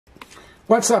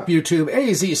What's up, YouTube?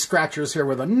 AZ Scratchers here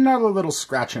with another little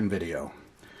scratching video.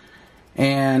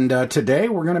 And today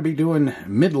we're going to be doing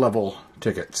mid-level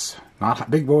tickets.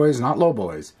 Not big boys, not low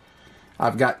boys.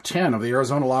 I've got 10 of the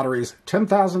Arizona Lottery's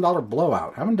 $10,000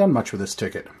 blowout. Haven't done much with this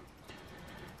ticket.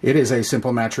 It is a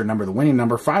simple match your number, the winning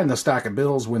number. Find the stack of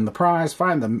bills, win the prize.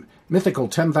 Find the mythical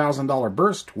 $10,000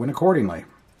 burst, win accordingly.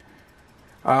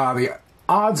 The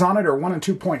odds on it are 1 in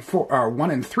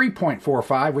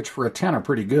 3.45, which for a 10 are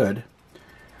pretty good.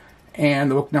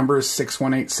 And the book number is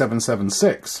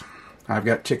 618776. I've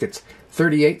got tickets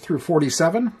 38 through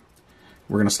 47.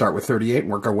 We're going to start with 38 and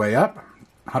work our way up.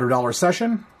 $100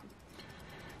 session.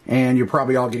 And you're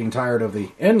probably all getting tired of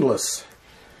the endless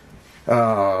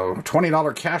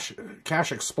 $20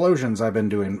 cash explosions I've been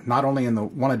doing, not only in the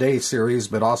one-a-day series,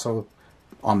 but also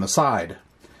on the side.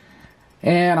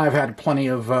 And I've had plenty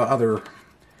of other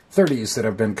 30s that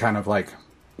have been kind of like,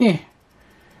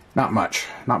 not much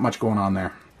going on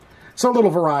there. So a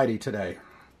little variety today.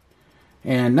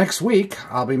 And next week,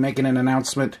 I'll be making an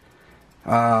announcement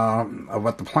of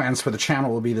what the plans for the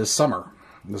channel will be this summer.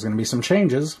 There's going to be some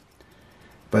changes,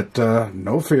 but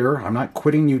no fear, I'm not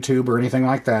quitting YouTube or anything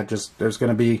like that. Just there's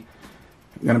going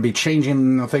to be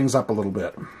changing things up a little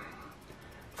bit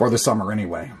for the summer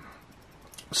anyway.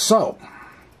 So,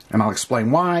 and I'll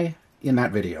explain why in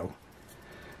that video.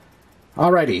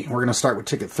 Alrighty, we're going to start with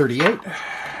ticket 38.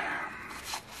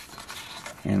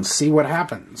 And see what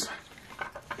happens.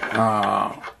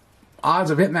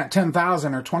 Odds of hitting that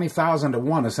 10,000 are 20,000 to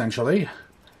 1, essentially.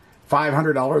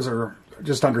 $500 are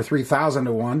just under 3,000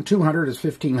 to 1. 200 is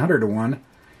 1,500 to 1.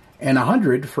 And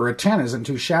 100 for a 10 isn't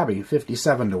too shabby,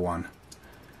 57 to 1.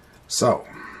 So,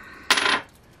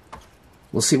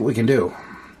 we'll see what we can do.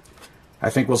 I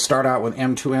think we'll start out with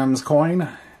M2M's coin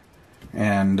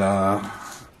and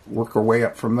work our way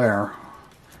up from there.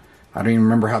 I don't even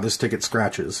remember how this ticket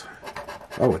scratches.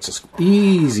 Oh, it's an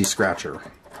easy scratcher.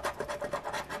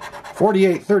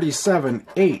 48, 37,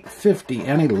 8, 50,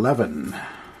 and 11.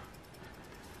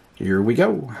 Here we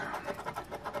go.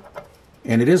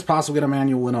 And it is possible to get a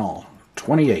manual win all.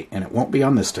 28, and it won't be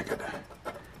on this ticket.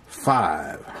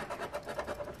 5,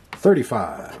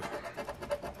 35,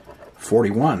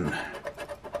 41,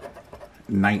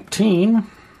 19,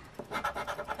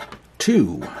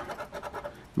 2,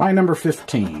 my number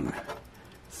 15,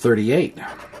 38,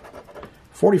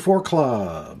 44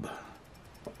 club,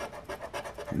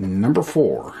 number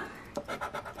 4,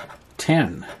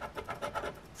 10,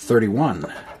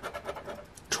 31,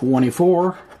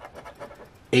 24,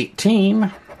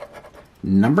 18,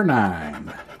 number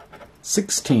 9,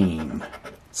 16,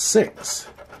 6,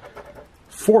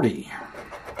 40,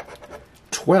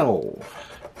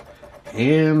 12,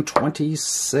 and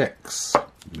 26.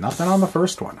 Nothing on the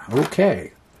first one.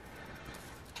 Okay.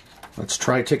 Let's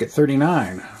try ticket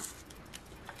 39.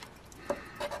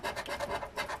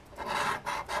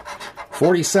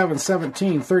 47,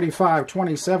 17, 35,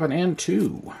 27, and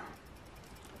 2.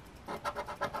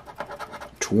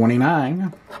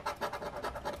 29,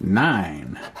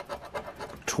 9,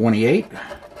 28,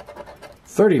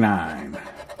 39,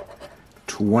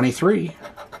 23,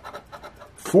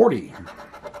 40,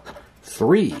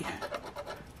 3,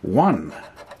 1,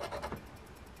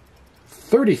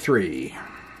 33,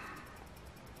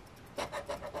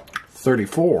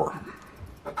 34,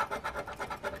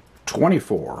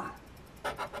 24,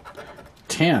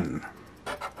 10,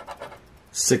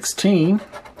 16,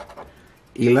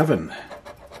 11,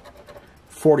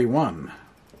 41,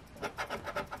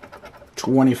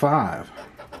 25,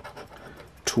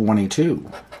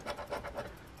 22,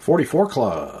 44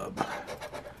 club,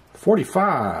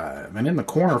 45, and in the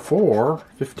corner for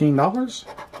 $15,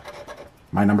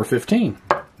 my number 15,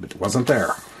 but it wasn't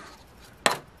there.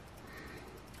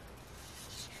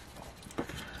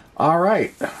 All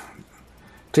right,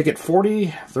 ticket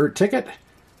 40, third ticket.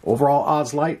 Overall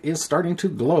odds light is starting to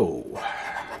glow.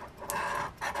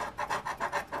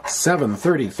 7,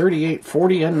 30, 38,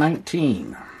 40, and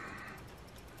 19.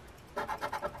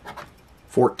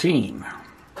 14.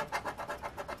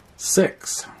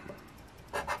 6.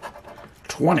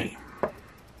 20.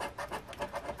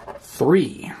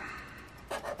 3.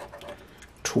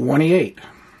 28.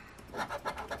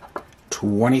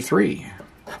 23.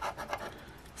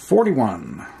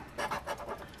 41.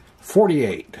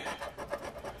 48.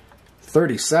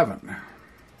 37,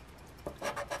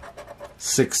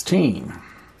 16,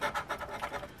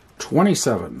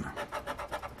 27,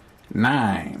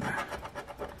 9,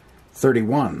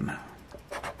 31,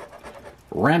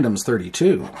 randoms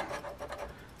 32,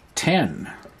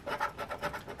 10,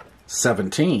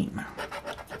 17,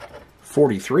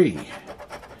 43,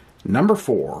 number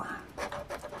 4,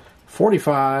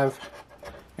 45,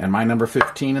 And my number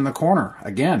 15 in the corner.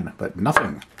 Again, but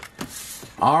nothing.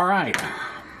 All right.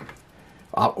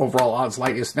 Overall odds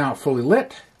light is now fully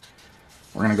lit.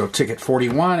 We're going to go ticket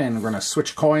 41, and we're going to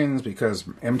switch coins because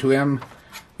M2M,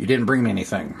 you didn't bring me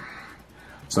anything.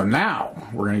 So now,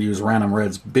 we're going to use Random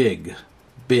Red's big,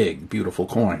 beautiful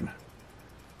coin.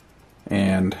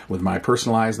 And with my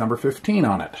personalized number 15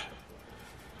 on it.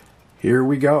 Here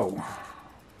we go.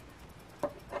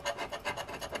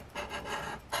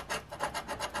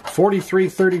 43,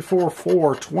 34,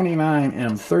 4, 29,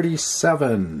 and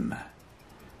 37.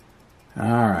 All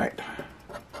right.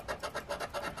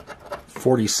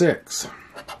 46.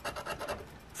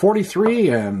 43,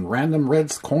 and Random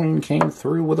Red's coin came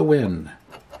through with a win.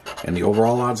 And the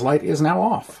overall odds light is now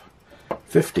off.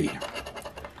 50.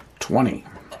 20.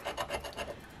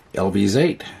 LV's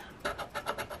 8.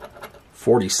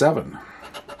 47.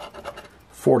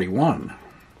 41.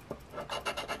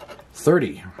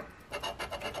 30.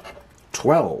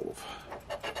 12.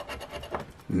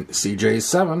 CJ's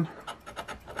 7.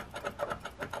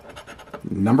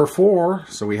 Number 4,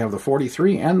 so we have the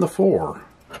 43 and the 4.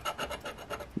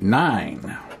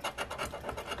 9.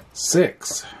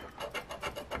 6.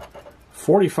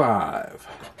 45.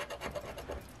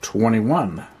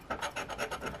 21.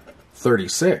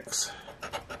 36.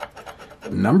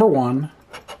 Number 1.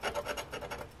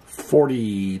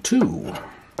 42.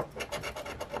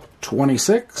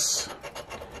 26.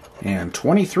 And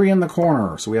 23 in the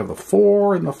corner. So we have the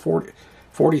 4 and the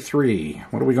 43.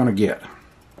 What are we going to get?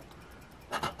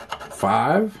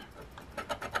 5.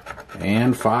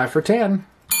 And 5 for 10.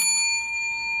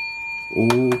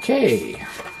 Okay.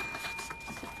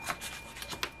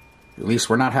 At least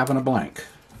we're not having a blank.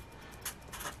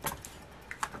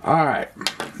 Alright.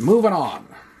 Moving on.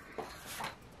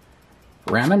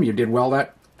 Random, you did well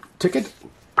that ticket.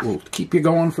 We'll keep you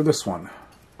going for this one.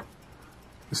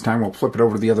 This time we'll flip it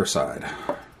over to the other side.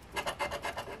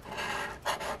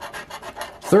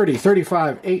 30,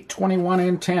 35, 8, 21,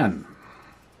 and 10.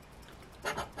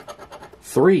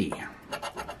 3.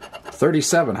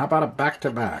 37. How about a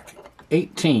back-to-back?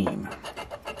 18.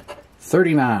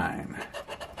 39.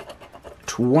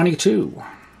 22.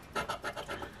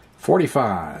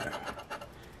 45.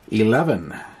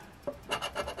 11.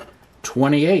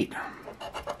 28.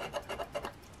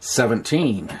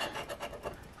 17.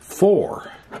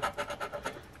 4.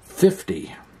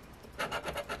 50.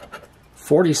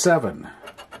 47.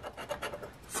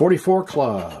 44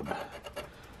 club.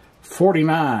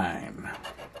 49.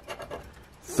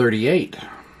 38.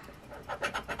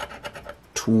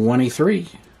 23.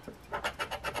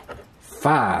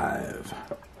 5.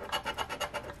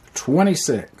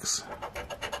 26.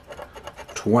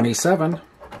 27.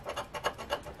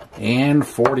 And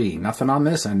 40. Nothing on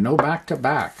this and no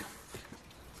back-to-back.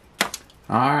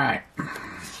 Alright.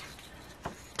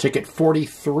 Ticket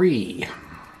 43.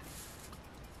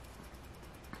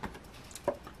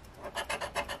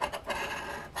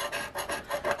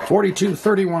 $42,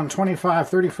 $31, $25,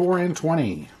 $34, and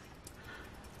 $20.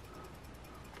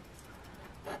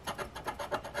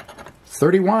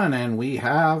 31, and we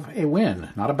have a win.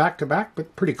 Not a back-to-back,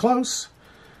 but pretty close.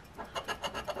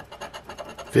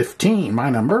 15, my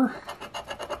number.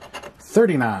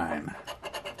 39.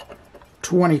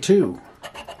 22.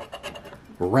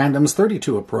 Random's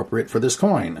 32 appropriate for this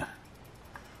coin.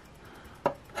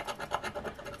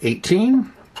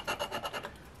 18.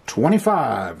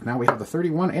 25. Now we have the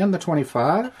 31 and the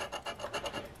 25.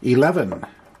 11.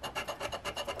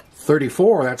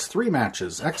 34. That's 3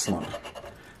 matches. Excellent.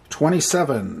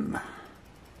 27.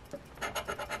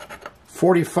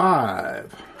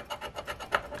 45.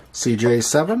 CJ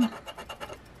 7.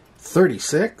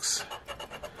 36.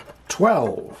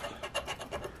 12.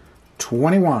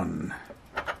 21.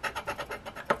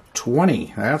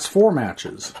 20. That's 4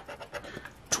 matches.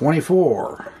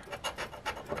 24.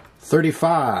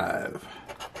 35,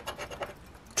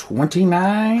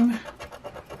 29,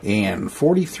 and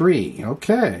 43.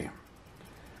 Okay.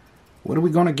 What are we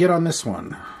going to get on this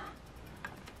one?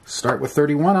 Start with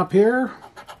 31 up here.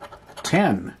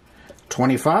 10,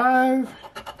 25.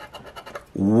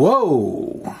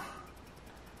 Whoa.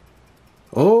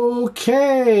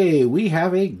 Okay. We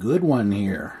have a good one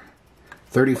here.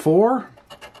 34,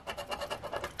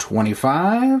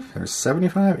 25. There's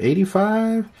 75,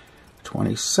 85.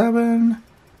 27,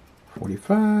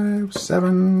 45,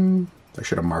 7, I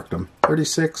should have marked them,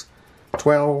 36,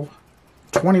 12,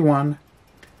 21,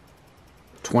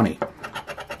 20.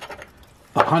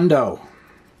 A hundo.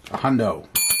 A hundo.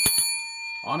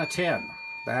 On a 10.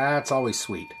 That's always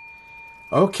sweet.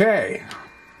 Okay.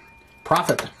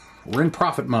 Profit. We're in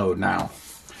profit mode now.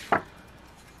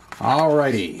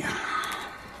 Alrighty.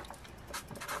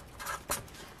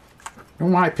 I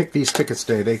don't know why I picked these tickets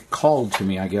today. They called to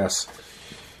me, I guess.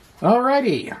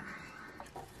 Alrighty.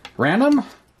 Random,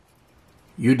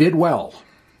 you did well.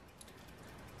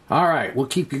 Alright, we'll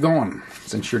keep you going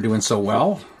since you're doing so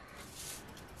well.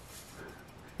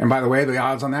 And by the way, the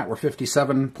odds on that were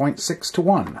 57.6 to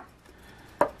 1.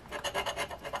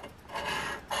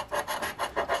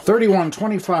 31,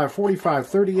 25, 45,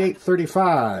 38,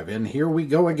 35. And here we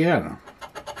go again.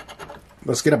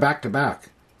 Let's get a back-to-back.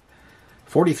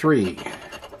 43,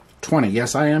 20.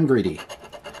 Yes, I am greedy.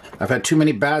 I've had too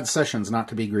many bad sessions not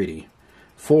to be greedy.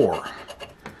 4,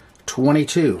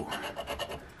 22,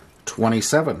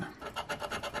 27,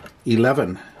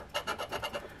 11,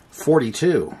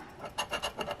 42,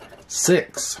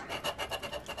 6,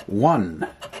 1,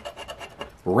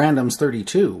 randoms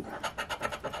 32,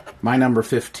 my number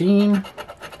 15,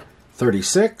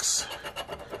 36,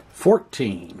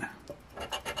 14,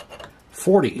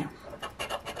 40,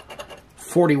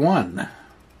 41,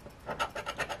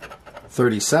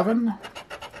 37,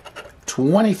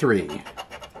 23,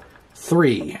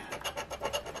 3,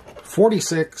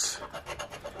 46,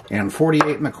 and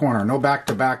 48 in the corner. No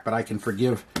back-to-back, but I can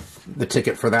forgive the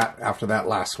ticket for that after that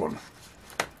last one.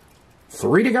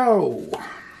 3 to go.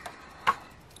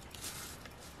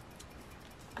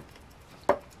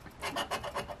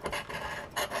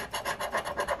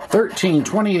 $13,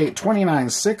 $28, $29,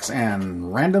 6, and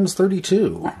randoms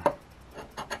 32.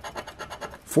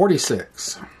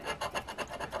 46,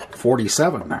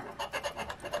 47,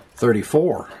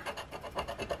 34,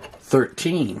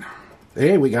 13.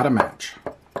 Hey, we got a match.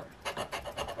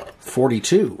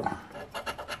 42,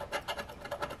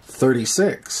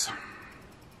 36,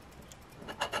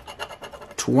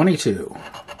 22,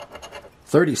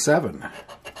 37,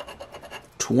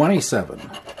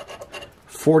 27,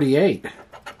 48,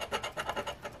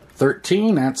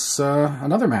 13. That's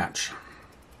another match.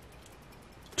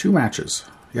 2 matches.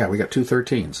 Yeah, we got 2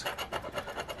 13s.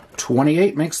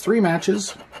 28 makes 3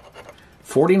 matches.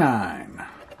 49,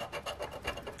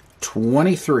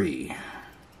 23,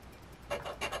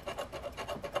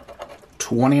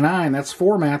 29, that's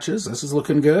 4 matches. This is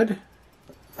looking good.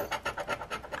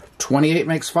 28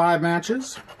 makes 5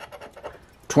 matches.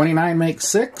 29 makes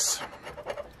 6.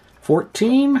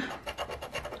 14,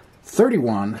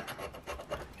 31,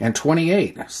 and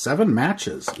 28. 7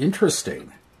 matches.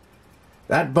 Interesting.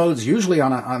 That bodes, usually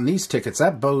on these tickets,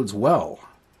 that bodes well.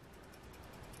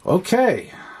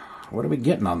 Okay, what are we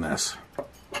getting on this?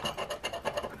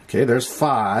 Okay, there's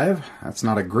 5. That's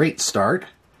not a great start.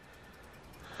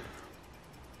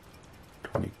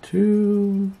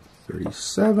 22,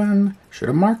 37, should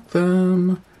have marked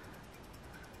them.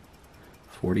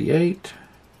 48,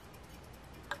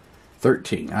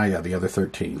 13. Ah, yeah, the other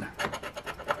 13.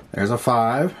 There's a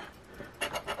 5.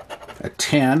 A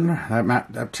 10.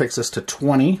 That takes us to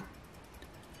 20.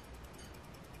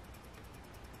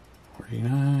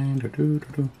 49,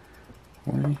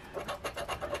 20.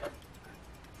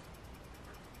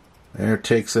 There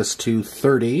takes us to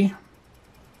 30.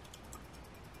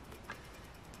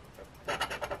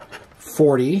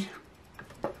 40.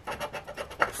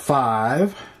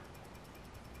 5.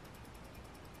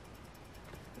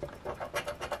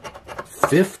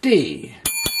 50.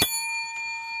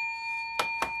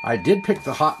 I did pick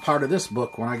the hot part of this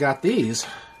book when I got these.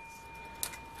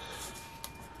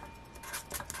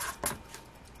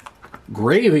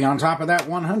 Gravy on top of that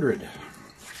 100.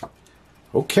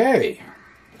 Okay.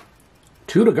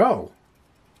 2 to go.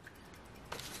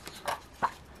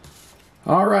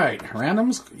 All right,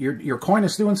 randoms, your coin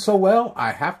is doing so well,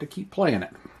 I have to keep playing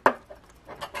it.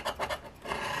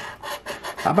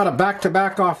 How about a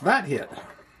back-to-back off that hit?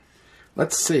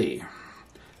 Let's see.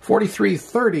 43,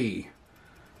 30,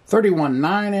 31,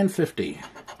 9, and 50.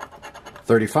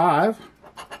 35,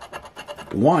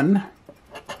 1,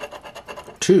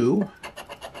 2,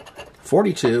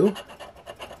 42,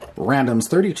 randoms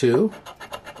 32,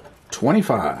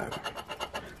 25,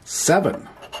 7,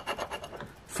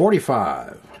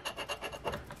 45,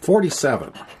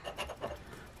 47,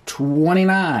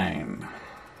 29,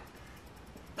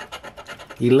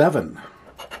 11,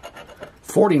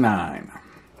 49,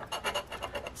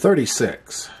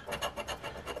 36,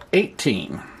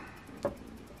 18,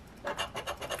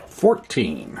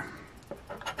 14,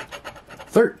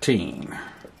 13,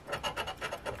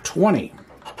 20,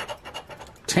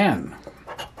 10,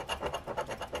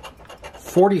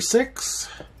 46,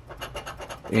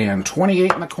 and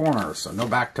 28 in the corner, so no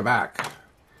back-to-back.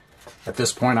 At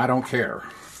this point, I don't care.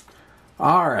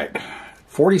 All right,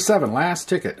 47, last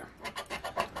ticket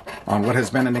on what has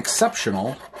been an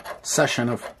exceptional session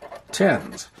of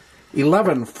 10s.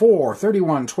 11, 4,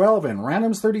 31, 12, and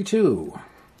randoms 32.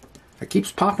 It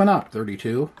keeps popping up.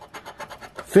 32,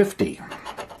 50,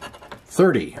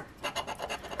 30,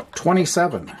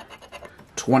 27,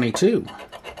 22,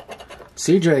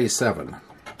 CJ 7,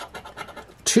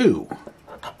 2,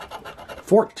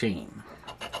 14,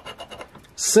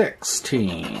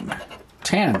 16,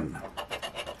 10,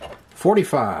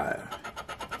 45,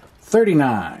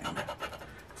 39,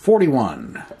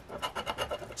 41,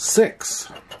 6,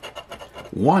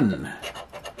 1,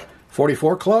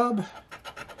 44 club,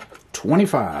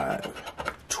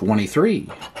 25, 23,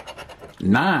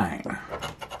 9,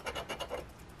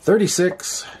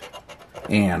 36,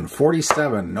 and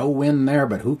 47. No win there,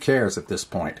 but who cares at this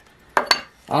point?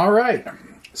 All right,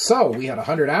 so we had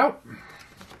 100 out,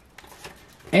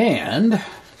 and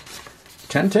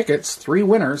 10 tickets, 3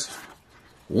 winners,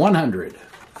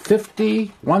 150,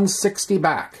 160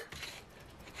 back.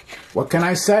 What can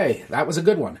I say? That was a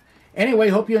good one. Anyway,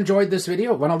 hope you enjoyed this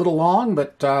video. It went a little long,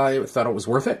 but I thought it was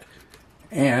worth it.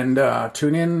 And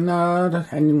tune in,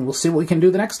 and we'll see what we can do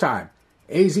the next time.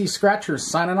 AZ Scratchers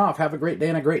signing off. Have a great day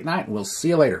and a great night. We'll see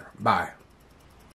you later. Bye.